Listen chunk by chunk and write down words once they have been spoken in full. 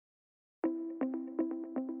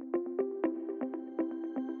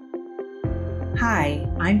Hi,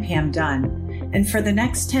 I'm Pam Dunn, and for the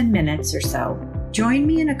next 10 minutes or so, join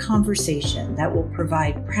me in a conversation that will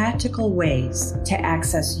provide practical ways to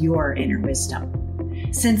access your inner wisdom.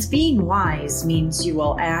 Since being wise means you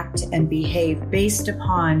will act and behave based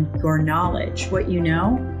upon your knowledge, what you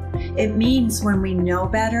know, it means when we know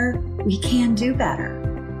better, we can do better.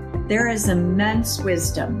 There is immense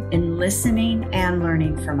wisdom in listening and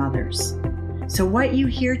learning from others. So what you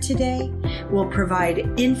hear today will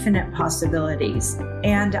provide infinite possibilities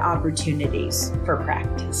and opportunities for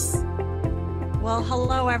practice. Well,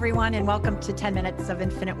 hello, everyone, and welcome to 10 Minutes of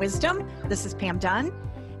Infinite Wisdom. This is Pam Dunn,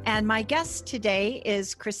 and my guest today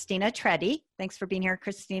is Christina Treddy. Thanks for being here,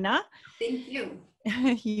 Christina. Thank you.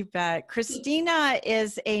 You bet. Christina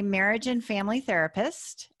is a marriage and family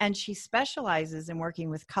therapist, and she specializes in working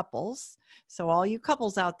with couples. So all you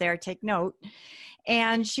couples out there, take note.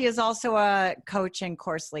 And she is also a coach and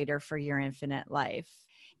course leader for Your Infinite Life.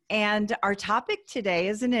 And our topic today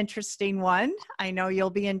is an interesting one. I know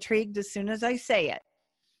you'll be intrigued as soon as I say it.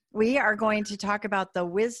 We are going to talk about the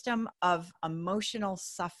wisdom of emotional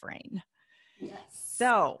suffering. Yes.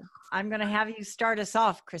 So I'm going to have you start us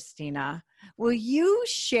off, Christina. Will you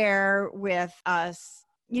share with us,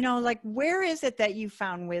 where is it that you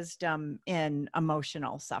found wisdom in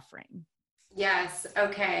emotional suffering? Yes.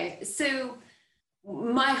 Okay. So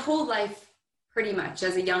my whole life, pretty much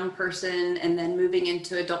as a young person and then moving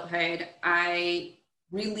into adulthood, I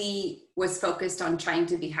really was focused on trying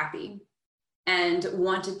to be happy and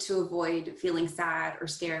wanted to avoid feeling sad or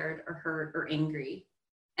scared or hurt or angry.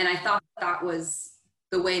 And I thought that was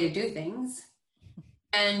the way to do things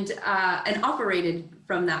and operated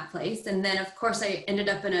from that place. And then of course I ended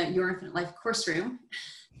up in a Your Infinite Life course room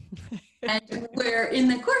and where in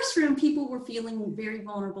the course room, people were feeling very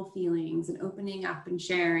vulnerable feelings and opening up and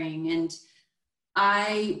sharing. And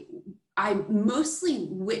I mostly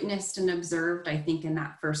witnessed and observed, I think, in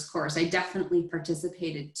that first course. I definitely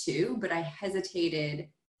participated too, but I hesitated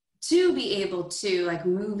to be able to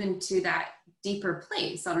move into that deeper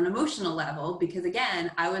place on an emotional level, because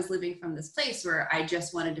again, I was living from this place where I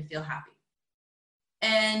just wanted to feel happy.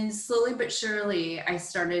 And slowly but surely, I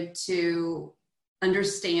started to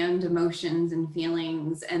understand emotions and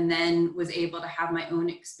feelings, and then was able to have my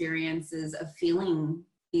own experiences of feeling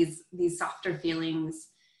these softer feelings,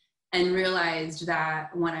 and realized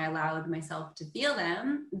that when I allowed myself to feel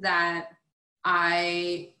them, that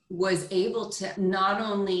I was able to not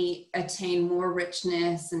only attain more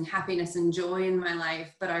richness and happiness and joy in my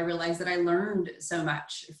life, but I realized that I learned so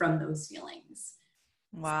much from those feelings.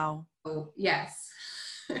 Wow. So, yes.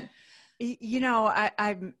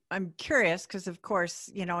 I'm curious because, of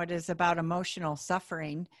course, it is about emotional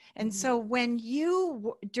suffering. And so when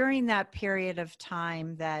during that period of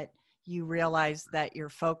time that you realized that your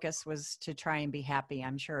focus was to try and be happy,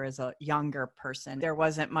 I'm sure as a younger person, there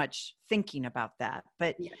wasn't much thinking about that.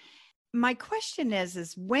 But yeah. My question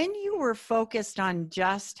is when you were focused on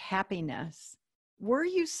just happiness, were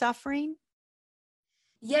you suffering?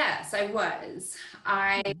 Yes, I was.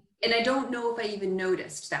 And I don't know if I even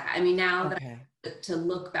noticed that. I mean, now that I to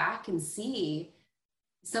look back and see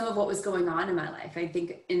some of what was going on in my life, I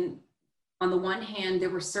think on the one hand,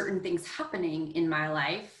 there were certain things happening in my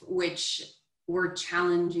life which were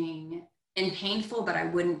challenging and painful, but I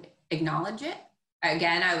wouldn't acknowledge it.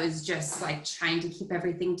 Again, I was just trying to keep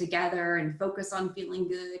everything together and focus on feeling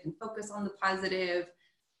good and focus on the positive,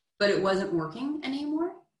 but it wasn't working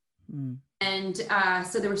anymore. Mm. And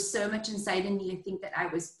so there was so much inside in me, I think, that I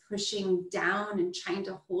was pushing down and trying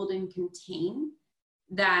to hold and contain,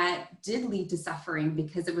 that did lead to suffering,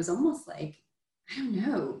 because it was almost like, I don't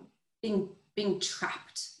know, being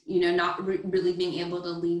trapped, not really being able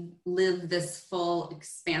to live this full,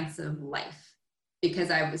 expansive life, because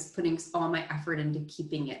I was putting all my effort into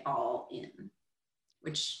keeping it all in,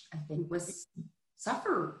 which I think was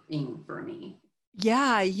suffering for me.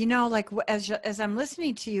 Yeah, as I'm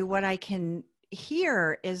listening to you, what I can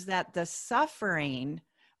hear is that the suffering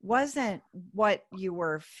wasn't what you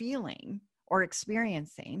were feeling or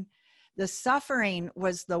experiencing. The suffering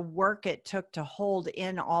was the work it took to hold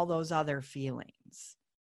in all those other feelings.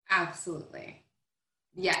 Absolutely.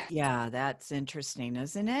 Yes. Yeah, that's interesting,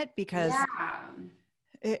 isn't it? Because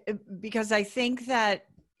I think that,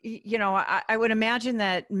 I would imagine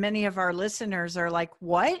that many of our listeners are like,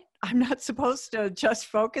 what? I'm not supposed to just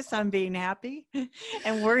focus on being happy?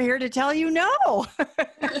 And we're here to tell you no.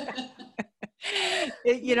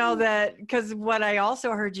 That because what I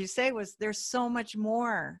also heard you say was there's so much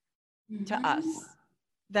more to us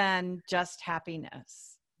than just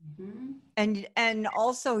happiness. Mm-hmm. And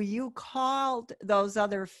also you called those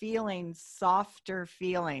other feelings softer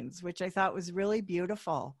feelings, which I thought was really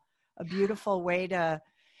beautiful a beautiful way to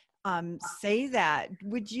say that.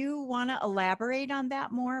 Would you want to elaborate on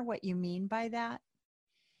that more, what you mean by that?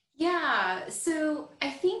 Yeah. So I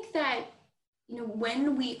think that,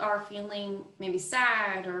 when we are feeling maybe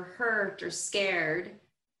sad or hurt or scared,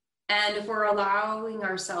 and if we're allowing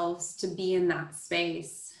ourselves to be in that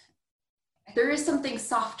space, there is something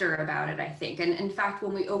softer about it, I think. And in fact,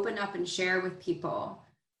 when we open up and share with people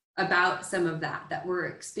about some of that we're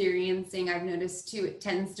experiencing, I've noticed too, it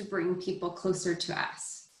tends to bring people closer to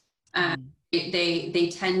us. They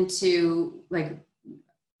tend to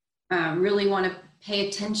really want to pay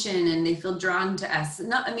attention, and they feel drawn to us.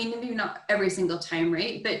 Maybe not every single time,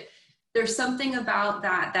 right? But there's something about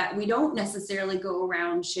that we don't necessarily go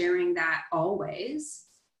around sharing that always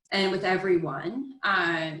and with everyone.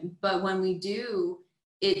 But when we do,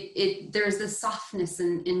 there's this softness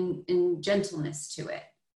and gentleness to it.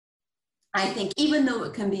 I think, even though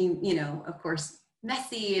it can be, of course,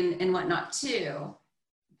 messy and whatnot too,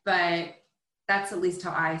 but that's at least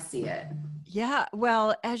how I see it. Yeah.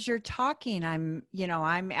 Well, as you're talking, I'm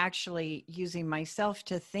actually using myself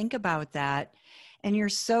to think about that. And you're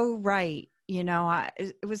so right.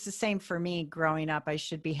 It was the same for me growing up. I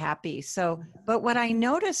should be happy. So, but what I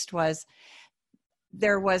noticed was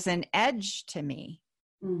there was an edge to me.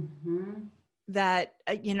 Mm-hmm. That,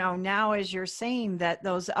 now as you're saying that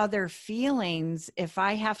those other feelings, if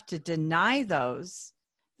I have to deny those,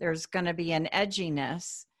 there's going to be an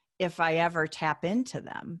edginess if I ever tap into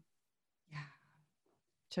them. Yeah.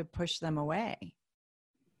 To push them away.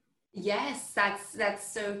 Yes,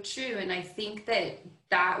 that's so true. And I think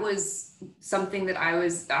that was something that I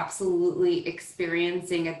was absolutely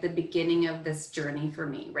experiencing at the beginning of this journey for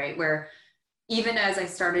me, right? Where even as I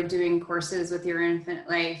started doing courses with Your Infinite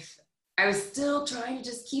Life, I was still trying to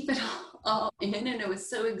just keep it all in, and it was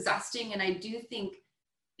so exhausting. And I do think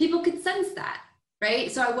people could sense that, right?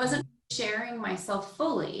 So I wasn't sharing myself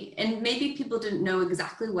fully, and maybe people didn't know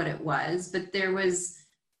exactly what it was, but there was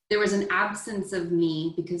an absence of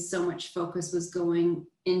me because so much focus was going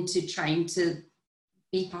into trying to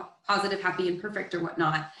be positive, happy, and perfect or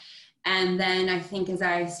whatnot. And then I think as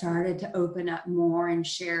I started to open up more and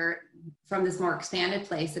share from this more expanded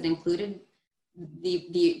place that included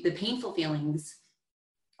the painful feelings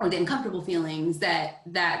or the uncomfortable feelings, that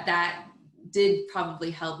did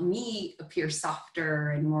probably help me appear softer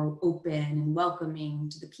and more open and welcoming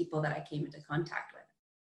to the people that I came into contact with.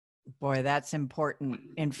 Boy, that's important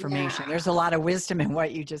information. Yeah. There's a lot of wisdom in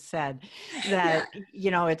what you just said, that,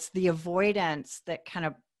 it's the avoidance that kind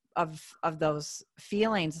of those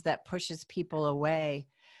feelings that pushes people away,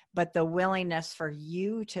 but the willingness for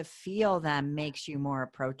you to feel them makes you more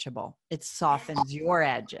approachable. It softens your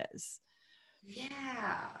edges.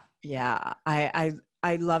 Yeah. Yeah.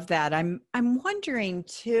 I love that. I'm wondering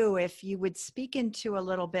too, if you would speak into a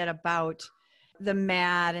little bit about the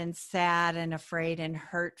mad and sad and afraid and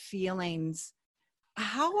hurt feelings.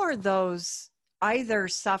 How are those either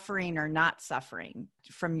suffering or not suffering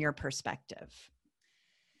from your perspective?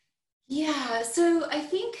 Yeah, so I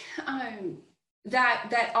think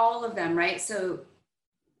that all of them, right? So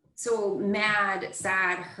mad,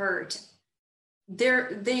 sad, hurt,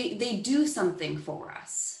 they do something for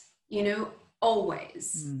us,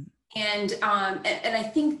 always. Mm. And I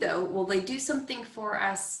think though, well, they do something for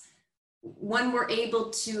us when we're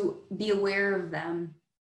able to be aware of them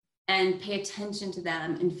and pay attention to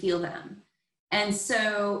them and feel them. And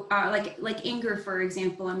so like anger, for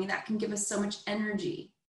example, that can give us so much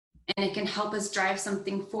energy, and it can help us drive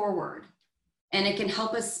something forward, and it can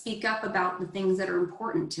help us speak up about the things that are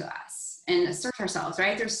important to us and assert ourselves,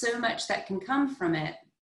 right? There's so much that can come from it.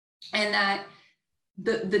 And that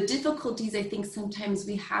the difficulties I think sometimes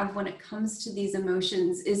we have when it comes to these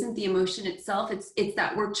emotions isn't the emotion itself, it's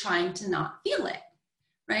that we're trying to not feel it,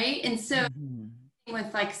 right? And so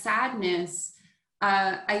with like sadness,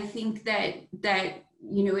 I think that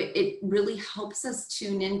it really helps us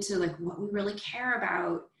tune into like what we really care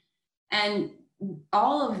about. And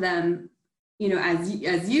all of them,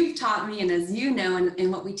 as you've taught me, and as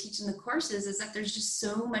and what we teach in the courses, is that there's just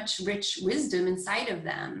so much rich wisdom inside of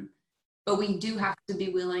them. But we do have to be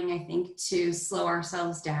willing, I think, to slow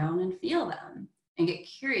ourselves down and feel them and get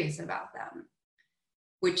curious about them,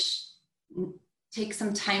 which takes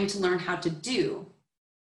some time to learn how to do,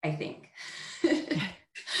 I think.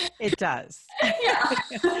 It does. Yeah.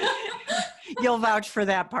 You'll vouch for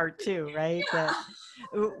that part too, right? Yeah.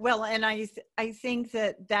 Well, and I think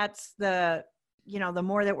that's the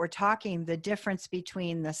more that we're talking, the difference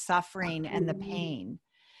between the suffering and the pain,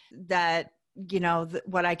 that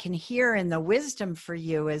what I can hear in the wisdom for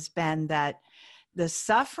you has been that the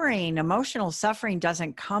suffering, emotional suffering,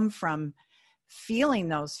 doesn't come from feeling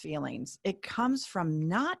those feelings. It comes from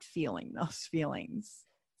not feeling those feelings.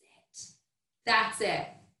 That's it.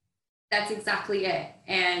 That's exactly it.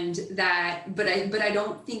 And that, but I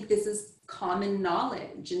don't think this is common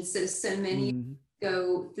knowledge. And so many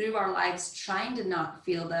go through our lives trying to not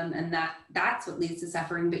feel them. And that's what leads to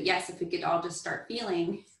suffering. But yes, if we could all just start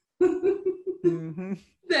feeling, then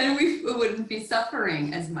we wouldn't be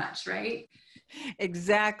suffering as much, right?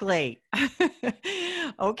 Exactly.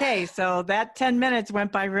 Okay, so that 10 minutes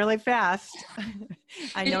went by really fast.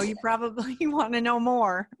 I know you probably want to know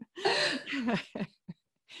more.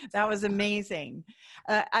 That was amazing.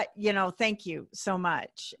 Thank you so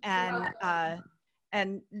much.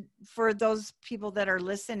 And for those people that are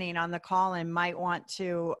listening on the call and might want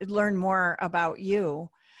to learn more about you,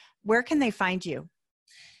 where can they find you?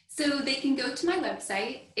 So they can go to my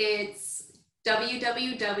website. It's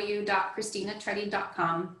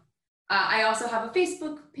www.christinatreddy.com. I also have a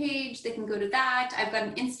Facebook page. They can go to that. I've got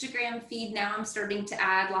an Instagram feed now. I'm starting to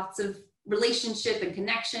add lots of relationship and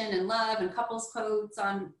connection and love and couples quotes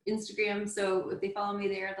on Instagram. So if they follow me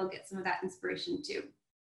there, they'll get some of that inspiration too.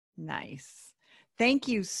 Nice. Thank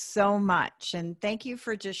you so much. And thank you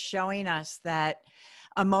for just showing us that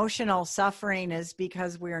emotional suffering is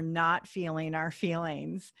because we're not feeling our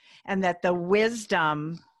feelings, and that the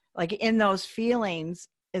wisdom, like in those feelings,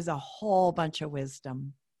 is a whole bunch of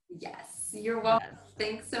wisdom. Yes, you're welcome. Yes.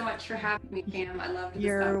 Thanks so much for having me, Pam. I love this.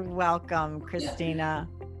 You're welcome, Christina.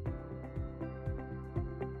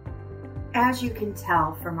 As you can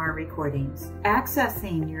tell from our recordings,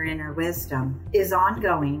 accessing your inner wisdom is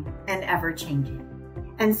ongoing and ever-changing.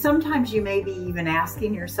 And sometimes you may be even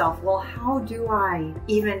asking yourself, well, how do I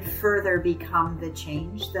even further become the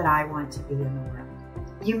change that I want to be in the world?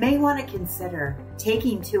 You may want to consider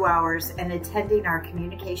taking 2 hours and attending our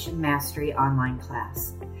Communication Mastery online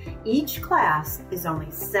class. Each class is only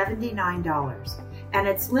 $79, and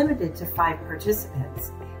it's limited to 5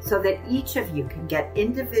 participants, so that each of you can get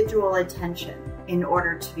individual attention in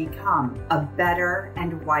order to become a better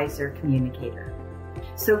and wiser communicator.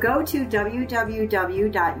 So go to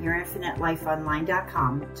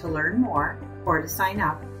www.yourinfinitelifeonline.com to learn more or to sign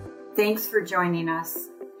up. Thanks for joining us.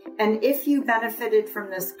 And if you benefited from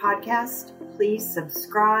this podcast, please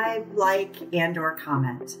subscribe, like, and/or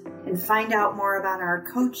comment. And find out more about our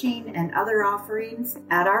coaching and other offerings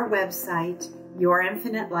at our website,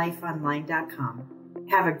 yourinfinitelifeonline.com.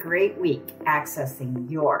 Have a great week accessing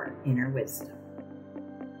your inner wisdom.